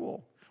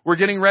usual. We're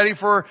getting ready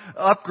for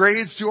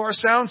upgrades to our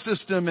sound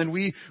system, and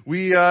we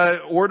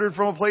ordered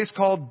from a place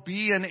called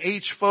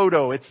B&H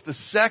Photo. It's the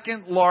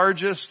second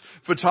largest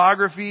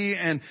photography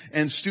and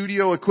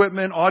studio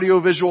equipment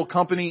audiovisual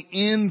company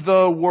in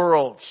the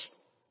world.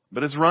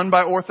 But it's run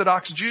by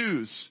Orthodox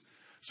Jews.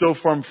 So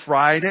from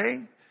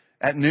Friday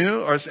at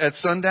noon or at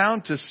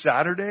sundown to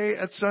Saturday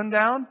at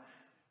sundown,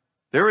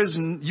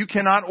 you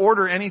cannot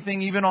order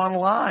anything even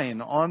online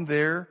on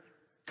their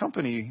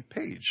company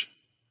page.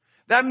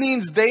 That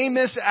means they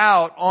miss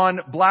out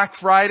on Black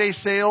Friday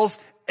sales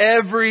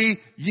every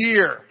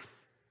year.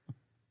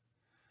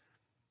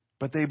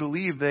 But they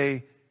believe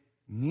they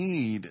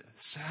need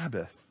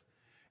Sabbath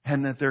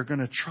and that they're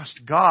going to trust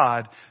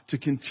God to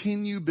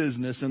continue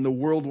business and the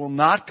world will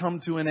not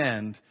come to an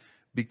end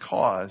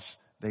because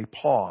they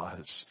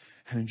pause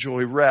and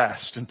enjoy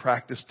rest and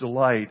practice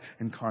delight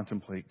and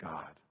contemplate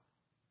God.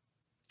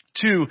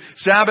 2,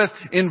 Sabbath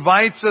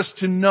invites us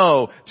to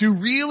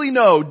really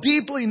know,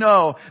 deeply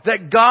know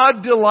that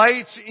God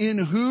delights in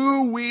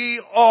who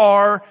we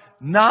are,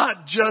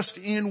 not just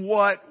in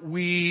what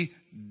we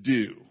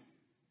do.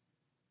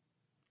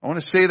 I want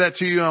to say that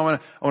to you. I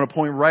want to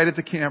point right at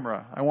the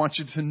camera. I want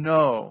you to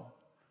know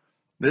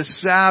this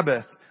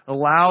Sabbath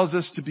allows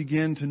us to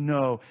begin to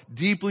know,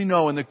 deeply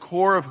know in the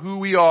core of who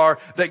we are,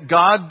 that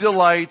God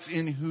delights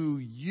in who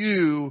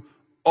you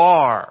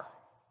are.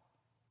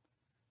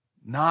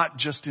 Not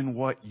just in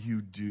what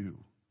you do.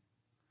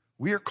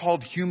 We are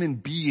called human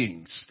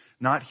beings,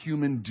 not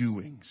human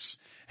doings.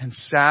 And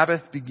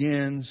Sabbath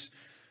begins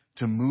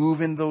to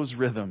move in those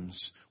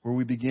rhythms where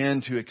we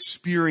begin to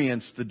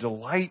experience the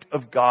delight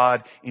of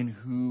God in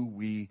who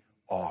we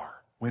are.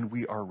 When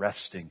we are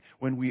resting,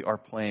 when we are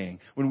playing,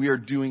 when we are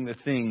doing the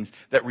things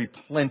that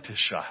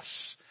replenish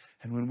us,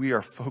 and when we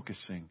are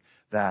focusing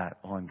that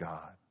on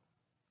God.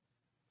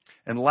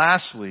 And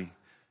lastly,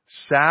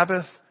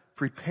 Sabbath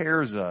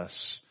prepares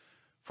us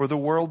for the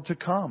world to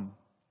come.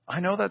 I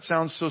know that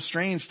sounds so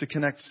strange to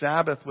connect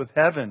Sabbath with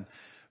heaven,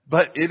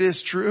 but it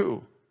is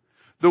true.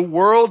 The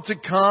world to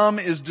come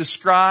is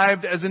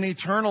described as an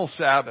eternal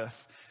Sabbath.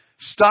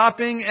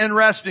 Stopping and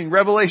resting.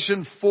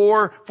 Revelation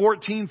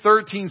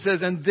 4:14-13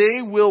 says, and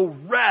they will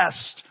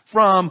rest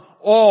from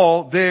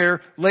all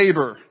their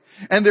labor,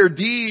 and their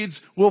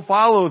deeds will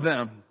follow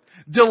them.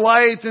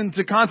 Delight and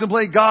to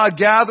contemplate God,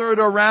 gathered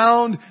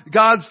around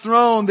God's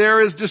throne.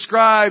 There is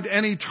described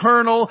an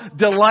eternal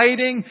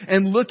delighting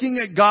and looking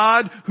at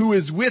God who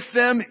is with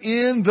them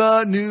in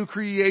the new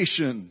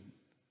creation.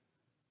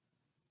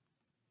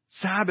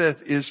 Sabbath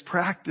is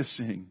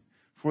practicing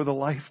for the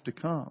life to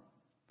come.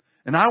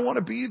 And I want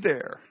to be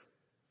there.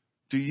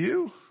 Do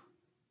you?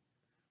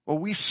 Well,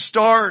 we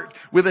start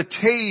with a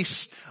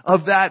taste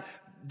of that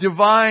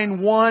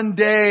divine one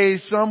day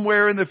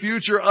somewhere in the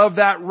future of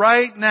that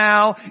right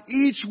now.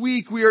 Each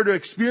week we are to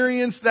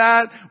experience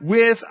that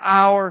with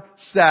our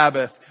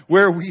Sabbath,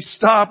 where we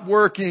stop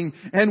working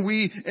and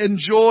we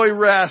enjoy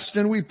rest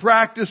and we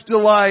practice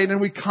delight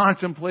and we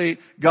contemplate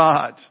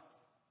God.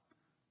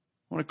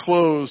 I want to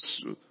close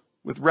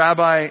with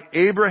Rabbi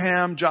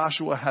Abraham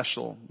Joshua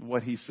Heschel,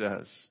 what he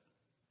says.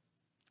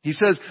 He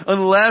says,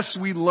 unless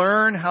we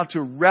learn how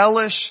to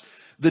relish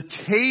the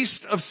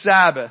taste of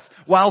Sabbath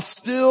while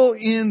still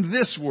in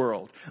this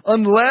world,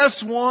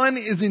 unless one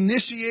is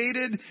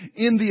initiated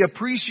in the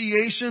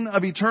appreciation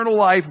of eternal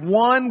life,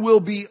 one will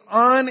be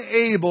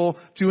unable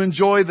to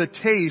enjoy the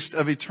taste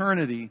of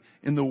eternity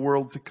in the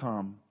world to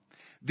come.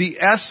 The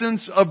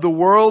essence of the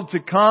world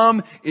to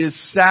come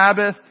is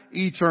Sabbath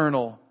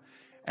eternal.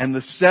 And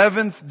the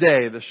seventh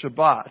day, the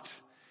Shabbat,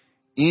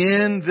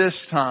 in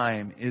this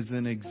time is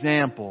an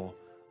example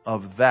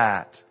of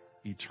that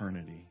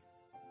eternity.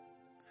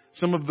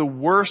 Some of the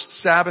worst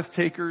Sabbath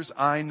takers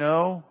I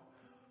know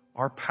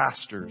are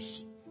pastors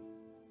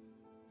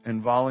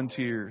and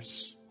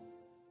volunteers.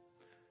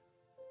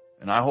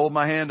 And I hold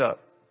my hand up.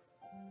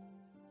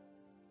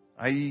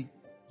 I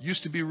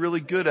used to be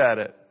really good at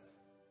it.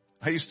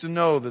 I used to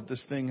know that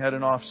this thing had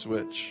an off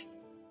switch.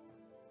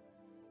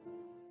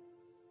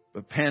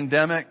 But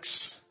pandemics,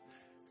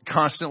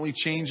 constantly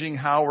changing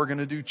how we're going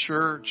to do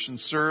church and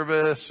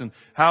service, and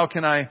how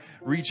can I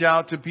reach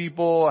out to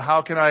people?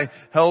 How can I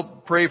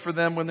help pray for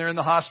them when they're in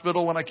the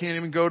hospital, when I can't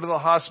even go to the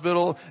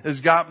hospital, has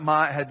gotten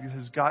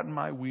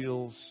my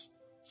wheels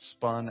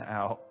spun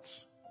out.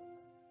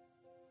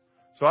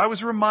 So I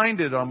was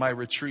reminded on my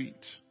retreat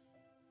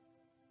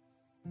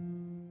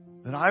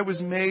that I was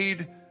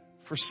made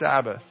for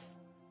Sabbath.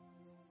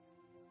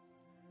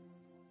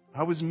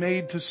 I was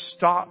made to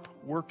stop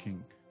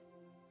working.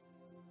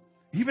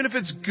 Even if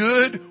it's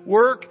good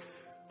work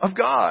of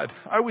God,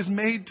 I was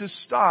made to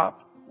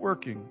stop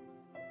working.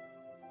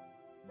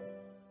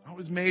 I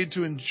was made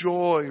to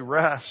enjoy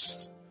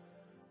rest.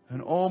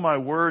 And oh my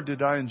word,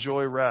 did I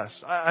enjoy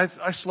rest. I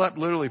slept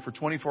literally for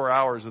 24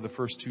 hours of the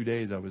first 2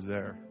 days I was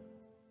there.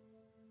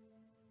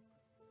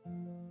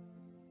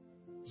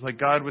 It was like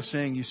God was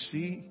saying, you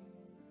see,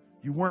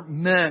 you weren't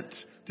meant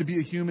to be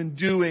a human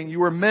doing. You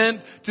were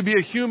meant to be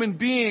a human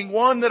being,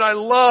 one that I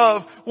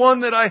love,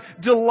 one that I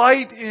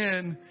delight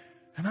in.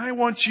 And I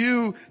want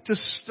you to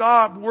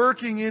stop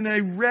working in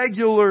a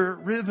regular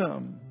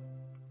rhythm,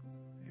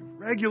 a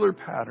regular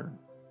pattern.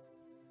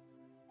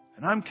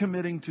 And I'm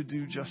committing to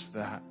do just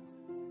that.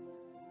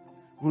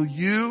 Will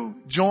you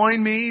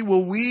join me?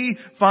 Will we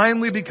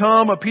finally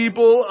become a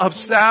people of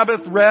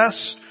Sabbath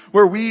rest,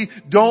 where we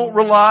don't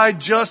rely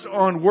just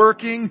on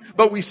working,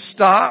 but we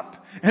stop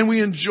and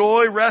we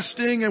enjoy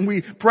resting and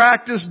we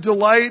practice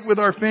delight with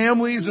our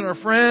families and our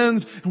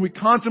friends and we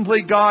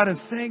contemplate God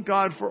and thank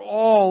God for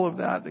all of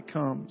that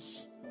comes.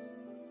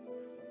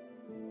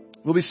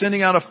 We'll be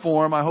sending out a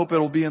form. I hope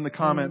it'll be in the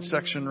comment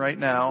section right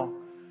now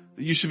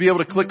that you should be able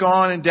to click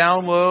on and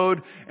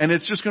download, and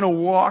it's just going to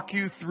walk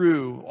you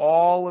through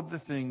all of the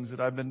things that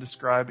I've been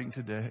describing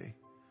today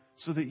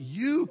so that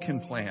you can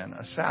plan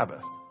a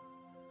Sabbath.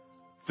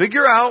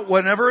 Figure out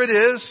whatever it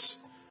is.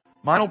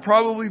 Mine will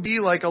probably be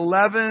like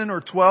 11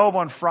 or 12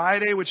 on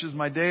Friday, which is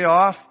my day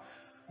off,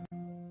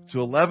 to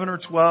 11 or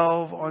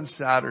 12 on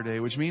Saturday,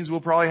 which means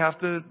we'll probably have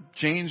to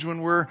change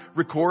when we're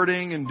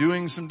recording and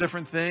doing some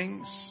different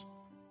things.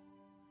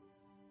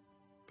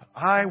 But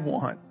I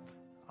want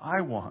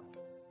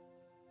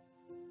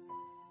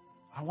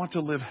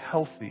to live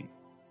healthy.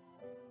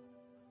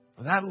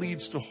 That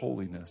leads to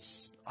holiness.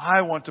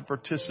 I want to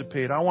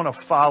participate. I want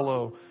to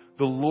follow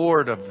the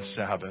Lord of the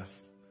Sabbath,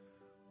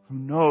 who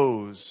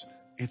knows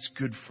it's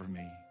good for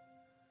me.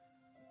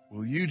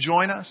 Will you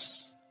join us?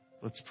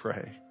 Let's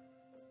pray.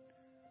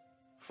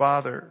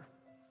 Father,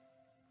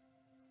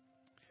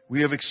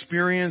 we have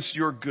experienced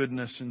your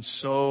goodness in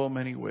so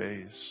many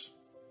ways.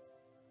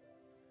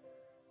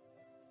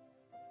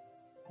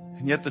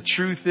 And yet the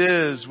truth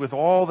is, with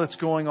all that's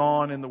going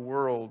on in the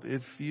world,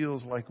 it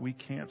feels like we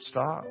can't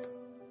stop.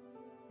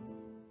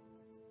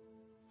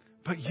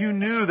 But you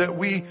knew that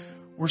we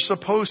were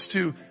supposed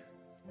to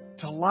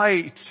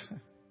delight.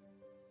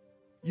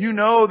 You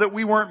know that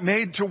we weren't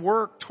made to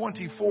work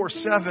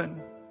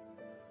 24/7.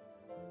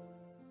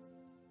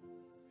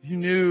 You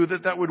knew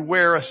that would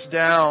wear us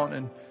down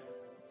and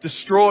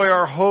destroy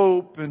our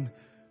hope and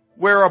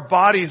wear our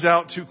bodies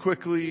out too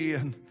quickly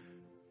and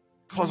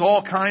cause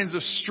all kinds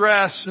of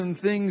stress and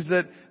things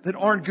that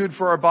aren't good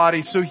for our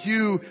body. So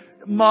you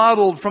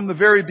modeled from the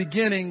very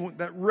beginning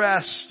that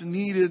rest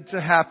needed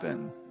to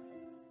happen.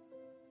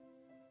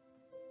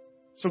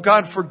 So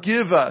God,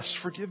 forgive us,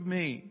 forgive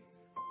me,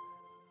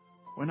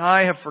 when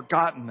I have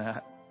forgotten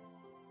that.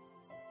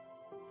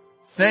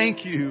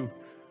 Thank you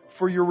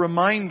for your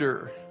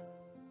reminder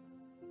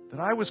that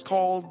I was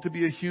called to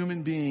be a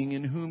human being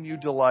in whom you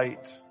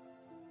delight,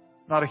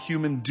 not a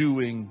human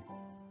doing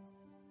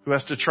who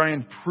has to try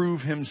and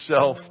prove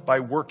himself by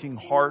working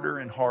harder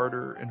and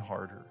harder and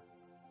harder.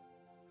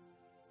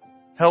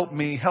 Help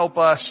me, help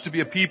us to be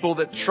a people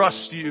that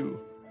trust you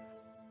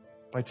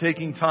by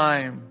taking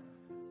time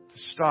to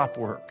stop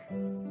work,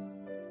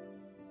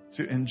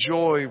 to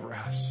enjoy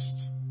rest,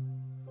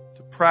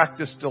 to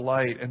practice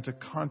delight, and to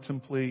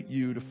contemplate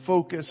you, to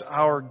focus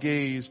our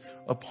gaze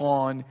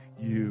upon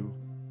you.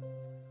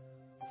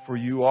 For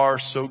you are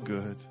so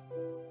good.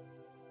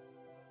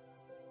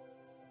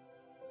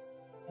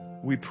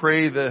 We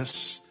pray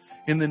this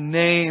in the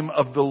name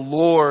of the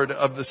Lord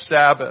of the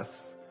Sabbath,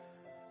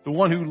 the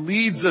one who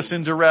leads us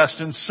into rest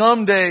and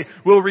someday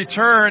will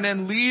return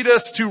and lead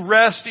us to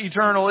rest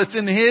eternal. It's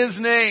in His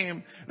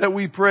name that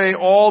we pray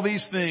all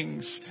these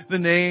things, the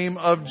name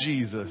of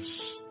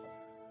Jesus.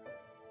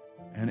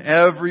 And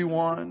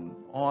everyone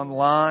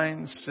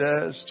online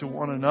says to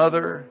one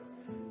another,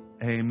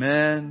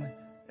 amen,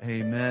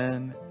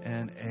 amen,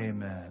 and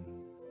amen.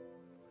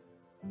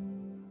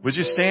 Would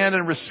you stand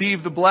and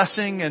receive the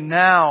blessing? And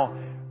now,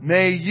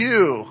 may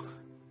you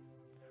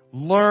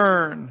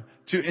learn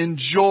to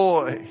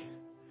enjoy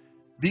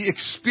the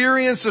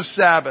experience of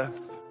Sabbath.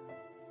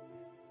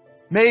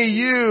 May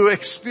you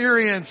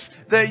experience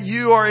that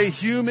you are a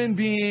human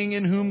being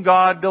in whom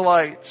God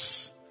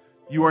delights.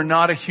 You are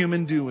not a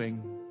human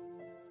doing.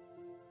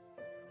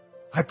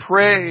 I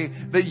pray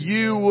that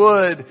you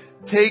would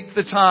take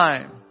the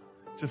time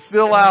to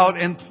fill out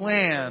and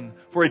plan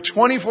for a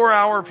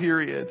 24-hour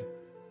period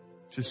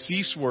to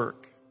cease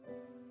work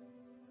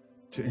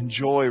to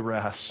enjoy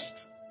rest,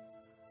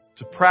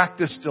 to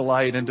practice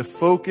delight, and to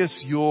focus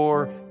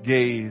your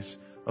gaze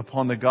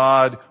upon the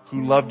God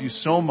who loved you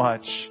so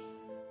much,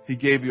 He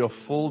gave you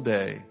a full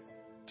day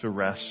to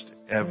rest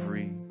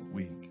every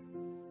week.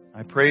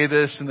 I pray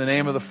this in the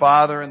name of the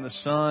Father and the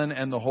Son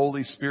and the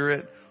Holy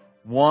Spirit,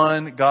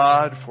 one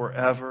God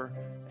forever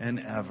and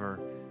ever.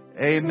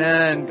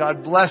 Amen.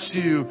 God bless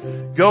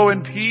you. Go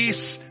in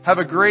peace. Have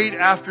a great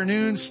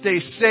afternoon. Stay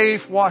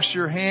safe. Wash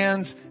your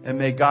hands. And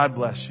may God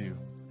bless you.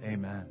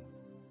 Amen.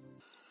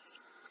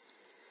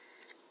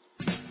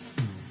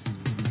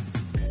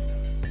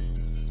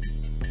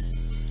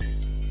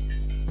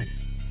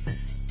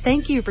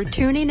 Thank you for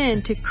tuning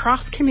in to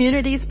Cross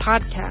Communities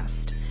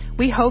Podcast.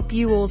 We hope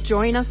you will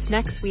join us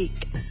next week.